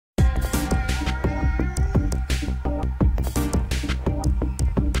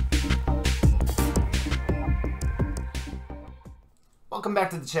Welcome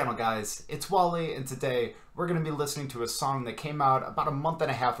back to the channel, guys. It's Wally, and today we're going to be listening to a song that came out about a month and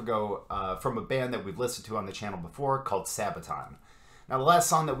a half ago from a band that we've listened to on the channel before called Sabaton. Now, the last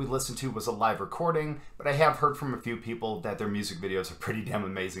song that we listened to was a live recording, but I have heard from a few people that their music videos are pretty damn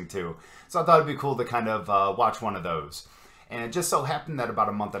amazing too. So I thought it'd be cool to kind of watch one of those. And it just so happened that about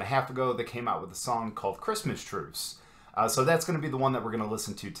a month and a half ago, they came out with a song called Christmas Truce. So that's going to be the one that we're going to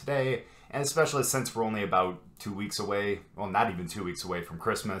listen to today, and especially since we're only about 2 weeks away, well, not even 2 weeks away from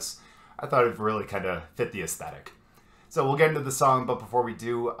Christmas, I thought it really kind of fit the aesthetic. So we'll get into the song, but before we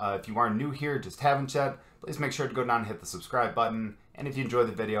do, if you are new here, just haven't yet, please make sure to go down and hit the subscribe button, and if you enjoyed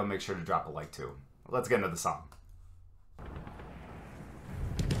the video, make sure to drop a like too. Let's get into the song.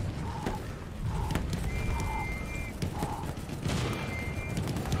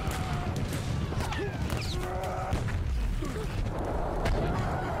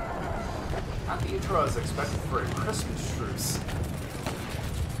 Not the intro I was expecting for a Christmas truce.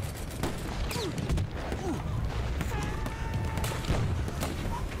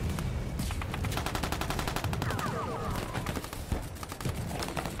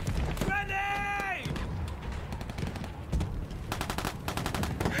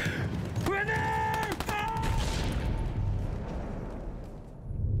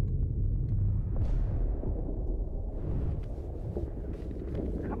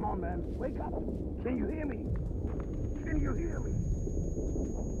 Man, wake up! Can you hear me? Can you hear me?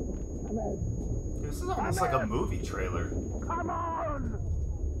 This is almost like a movie trailer. Come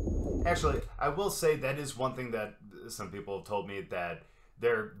on! Actually, I will say that is one thing that some people have told me, that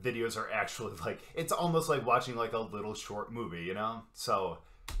their videos are actually like, it's almost like watching like a little short movie, you know? So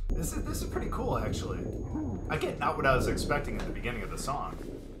this is pretty cool, actually. Again, not what I was expecting at the beginning of the song.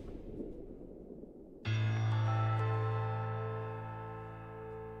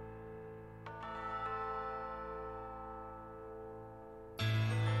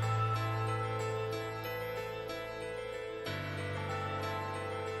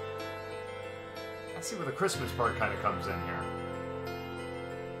 Let's see where the Christmas part kind of comes in here.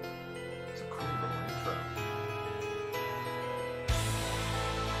 It's a cool little intro.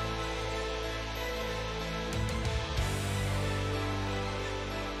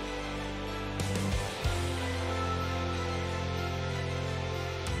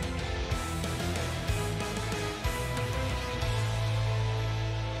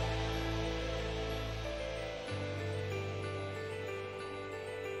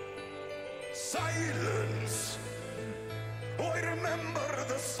 Silence. Oh, I remember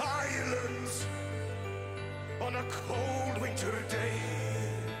the silence on a cold winter day.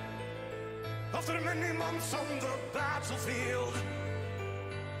 After many months on the battlefield,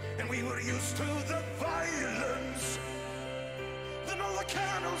 and we were used to the violence, then all the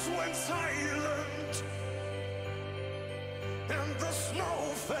candles went silent, and the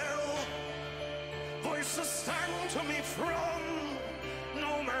snow fell. Voices sang to me from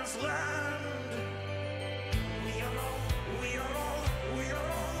no man's land. We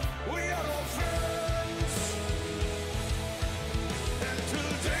are all friends. And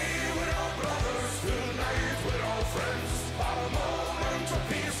today we're all brothers, tonight we're all friends. Our moment of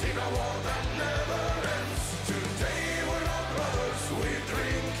peace in a war that never ends. Today we're all brothers, we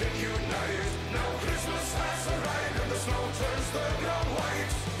drink and unite. Now Christmas has arrived and the snow turns the ground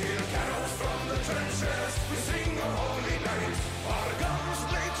white. Hear carols from the trenches, we sing a holy night. Our guns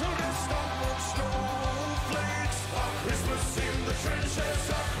lay to rest on snowflakes. Our Christmas in the trenches,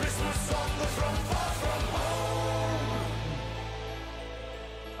 our Christmas on the front, far from home.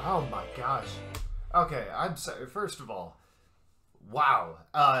 Oh my gosh. Okay, I'm sorry. First of all, wow.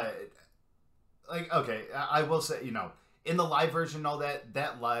 Okay, I will say, you know, in the live version and all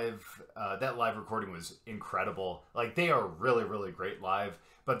that live recording was incredible. Like, they are really, really great live.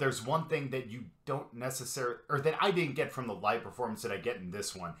 But there's one thing that you don't necessarily, or that I didn't get from the live performance that I get in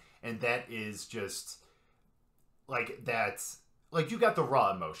this one, and that is just like you got the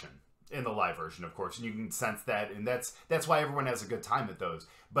raw emotion in the live version, of course, and you can sense that, and that's why everyone has a good time at those.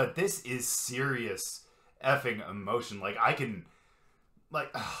 But this is serious effing emotion. Like, I can,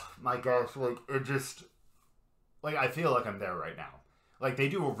 like, oh my gosh, like, it just, like, I feel like I'm there right now. Like, they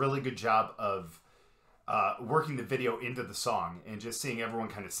do a really good job of working the video into the song and just seeing everyone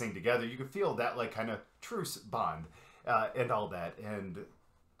kind of sing together. You can feel that, like, kind of truce bond and all that. And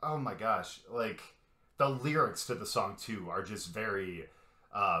oh my gosh, like, the lyrics to the song too are just very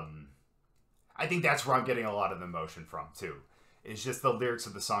I think that's where I'm getting a lot of the emotion from too. It's just the lyrics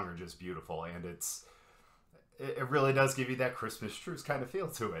of the song are just beautiful, and it really does give you that Christmas truce kind of feel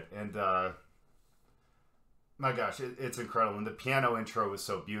to it. And my gosh, it's incredible. And the piano intro was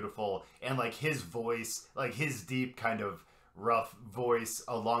so beautiful, and like his voice, like his deep kind of rough voice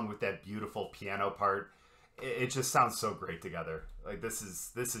along with that beautiful piano part. It just sounds so great together. Like this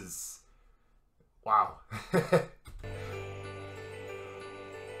is wow.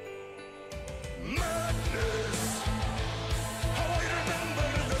 Madness. How I remember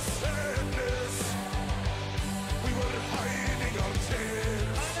the sadness. We were hiding our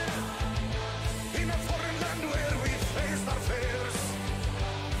tears in a foreign land where we faced our fears.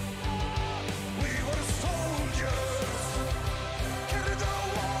 We were soldiers, carried the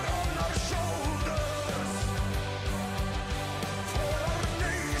war on our shoulders for our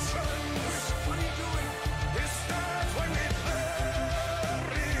nations. What are you doing? Is that why we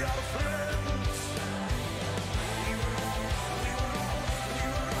bury our friends?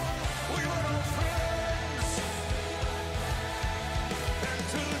 We were all friends. And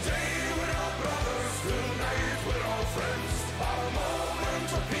today we're all brothers, tonight we're all friends. Our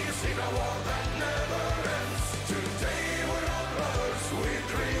moment of peace in a war that never ends. Today we're all brothers, we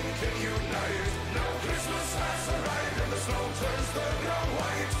drink and unite. Now Christmas has arrived and the snow turns the ground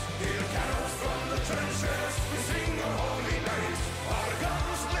white. Hear carols from the trenches, we sing a holy night. Our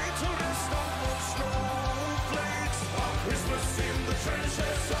guns laid to rest on the snowflakes. Our Christmas in the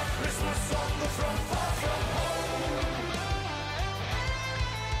trenches, our Christmas on the front, far from home.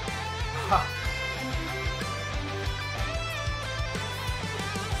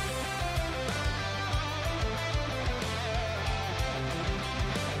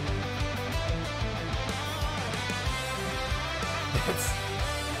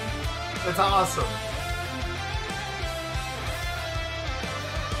 That's awesome.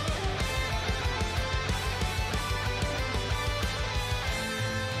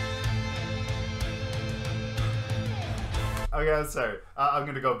 Okay, I'm sorry. I'm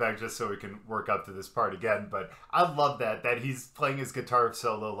gonna go back just so we can work up to this part again. But I love that he's playing his guitar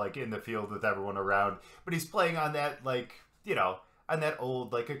solo like in the field with everyone around, but he's playing on that like on that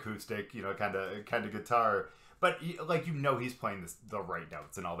old like acoustic kind of guitar. But like he's playing the right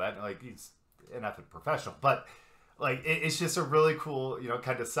notes and all that. Like he's an effing professional. But like it's just a really cool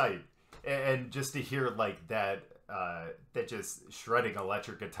kind of sight, and just to hear like that just shredding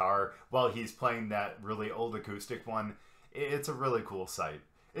electric guitar while he's playing that really old acoustic one. It's a really cool sight.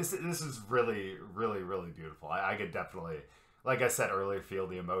 This is really, really, really beautiful. I could definitely, like I said earlier, feel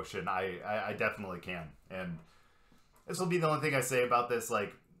the emotion. I definitely can. And this will be the only thing I say about this.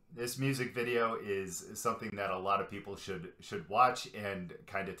 Like, this music video is something that a lot of people should watch and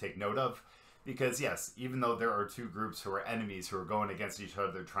kind of take note of. Because, yes, even though there are two groups who are enemies who are going against each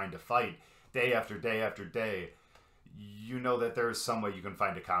other trying to fight day after day after day, you know that there is some way you can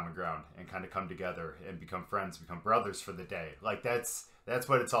find a common ground and kind of come together and become friends, become brothers for the day. Like that's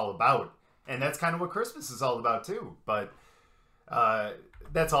what it's all about. And that's kind of what Christmas is all about too. But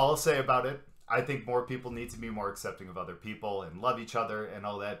that's all I'll say about it. I think more people need to be more accepting of other people and love each other and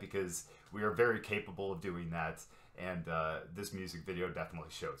all that, because we are very capable of doing that. And this music video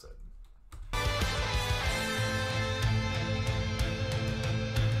definitely shows it.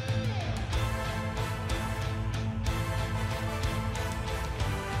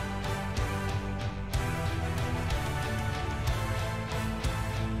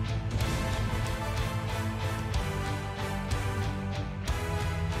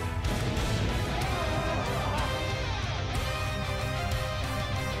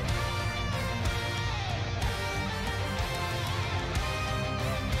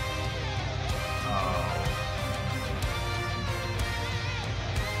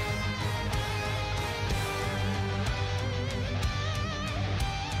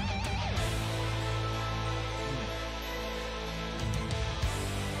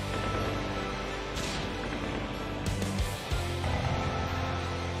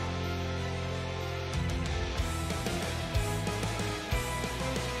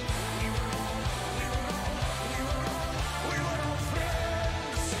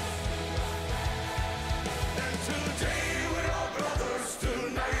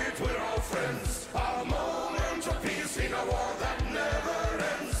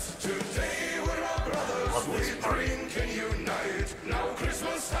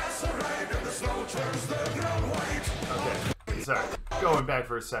 Sorry, going back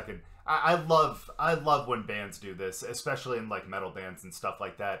for a second. I love when bands do this, especially in like metal bands and stuff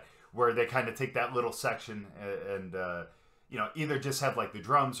like that, where they kind of take that little section and either just have like the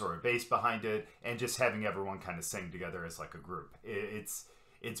drums or a bass behind it, and just having everyone kind of sing together as like a group.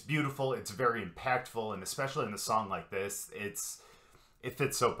 It's beautiful. It's very impactful, and especially in a song like this, it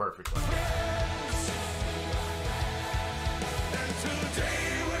fits so perfectly.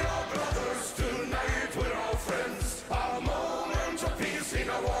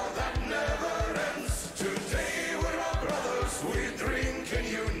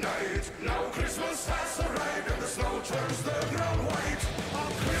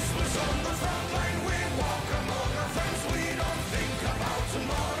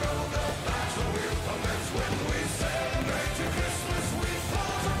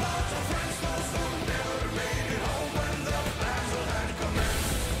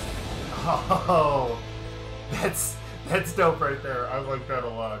 Oh, that's dope right there. I like that a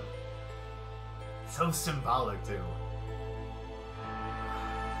lot. So symbolic too.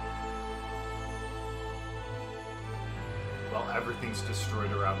 While everything's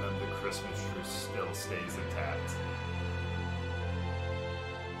destroyed around them, the Christmas truce still stays intact.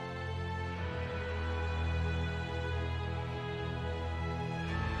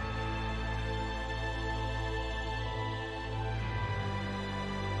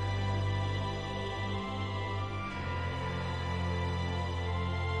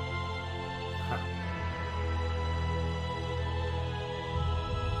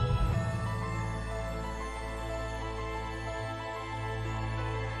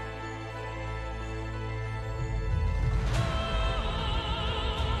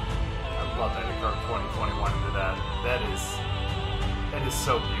 Love that it carved 2021 into that. That is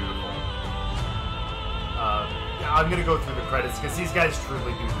so beautiful. I'm gonna go through the credits because these guys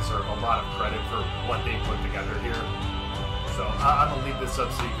truly do deserve a lot of credit for what they put together here. So I'm gonna leave this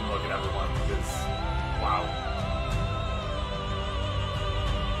up so you can look at everyone because wow.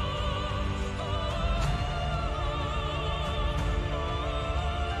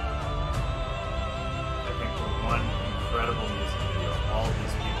 I think for one incredible music video, all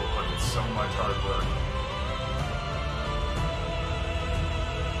these people put in so much hard work.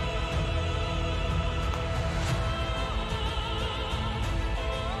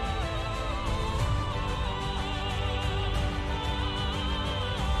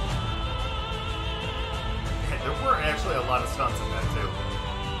 And there were actually a lot of stunts in that too.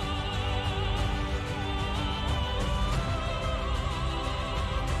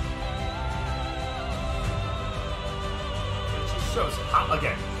 Shows how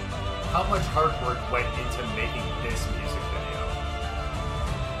much hard work went into making this music video.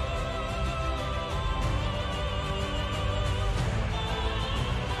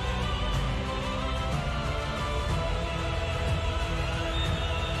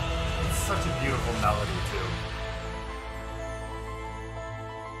 It's such a beautiful melody too.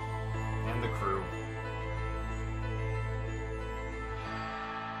 And the crew.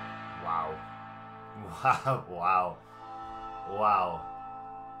 Wow. Wow. Wow.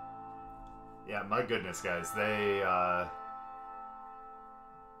 Yeah, my goodness, guys. That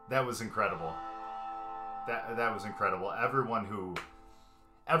was incredible. That was incredible. Everyone who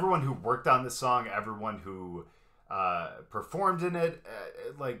worked on this song, everyone who performed in it,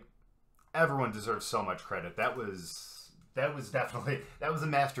 like everyone deserves so much credit. That was definitely a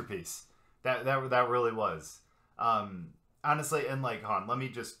masterpiece. That really was. Honestly, and like, hold on, let me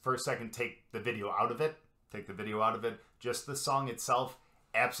just for a second take the video out of it. Just the song itself,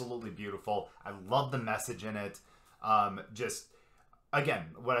 absolutely beautiful. I love the message in it. Just,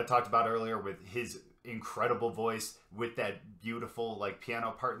 again, what I talked about earlier with his incredible voice, with that beautiful, like,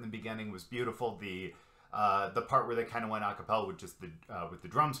 piano part in the beginning was beautiful. The part where they kind of went a cappella with just with the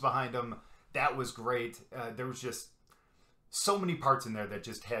drums behind them, that was great. There was just so many parts in there that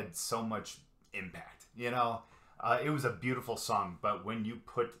just had so much impact, you know? It was a beautiful song, but when you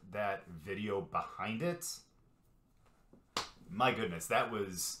put that video behind it, my goodness, that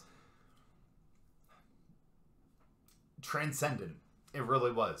was transcendent. It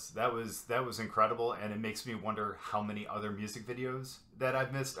really was. That was incredible, and it makes me wonder how many other music videos that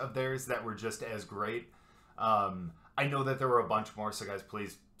I've missed of theirs that were just as great. I know that there were a bunch more, so guys,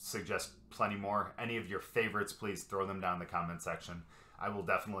 please suggest plenty more. Any of your favorites, please throw them down in the comment section. I will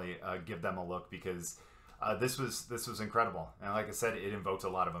definitely give them a look because this was incredible. And like I said, it invoked a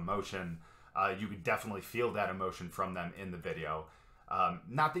lot of emotion. You could definitely feel that emotion from them in the video.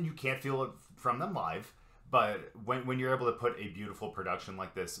 Not that you can't feel it from them live, but when you're able to put a beautiful production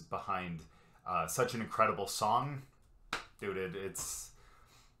like this behind such an incredible song, dude,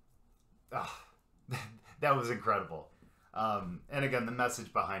 that was incredible. And again, the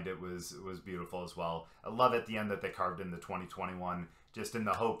message behind it was beautiful as well. I love at the end that they carved in the 2021, just in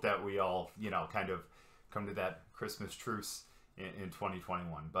the hope that we all, you know, kind of come to that Christmas truce in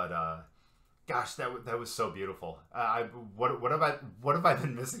 2021. But gosh, that was so beautiful. What have I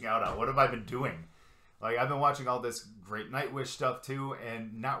been missing out on? What have I been doing? Like, I've been watching all this great Nightwish stuff too,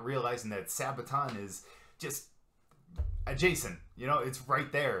 and not realizing that Sabaton is just adjacent. You know, it's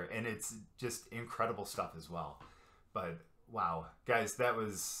right there, and it's just incredible stuff as well. But wow, guys, that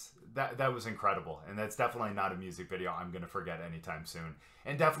was incredible, and that's definitely not a music video I'm gonna forget anytime soon,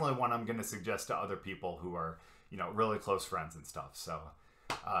 and definitely one I'm gonna suggest to other people who are, you know, really close friends and stuff. So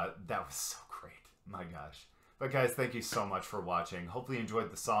that was so great, my gosh. But guys, thank you so much for watching. Hopefully you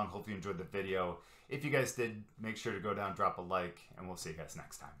enjoyed the song. Hopefully you enjoyed the video. If you guys did, make sure to go down, drop a like, and we'll see you guys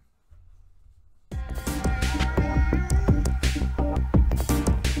next time.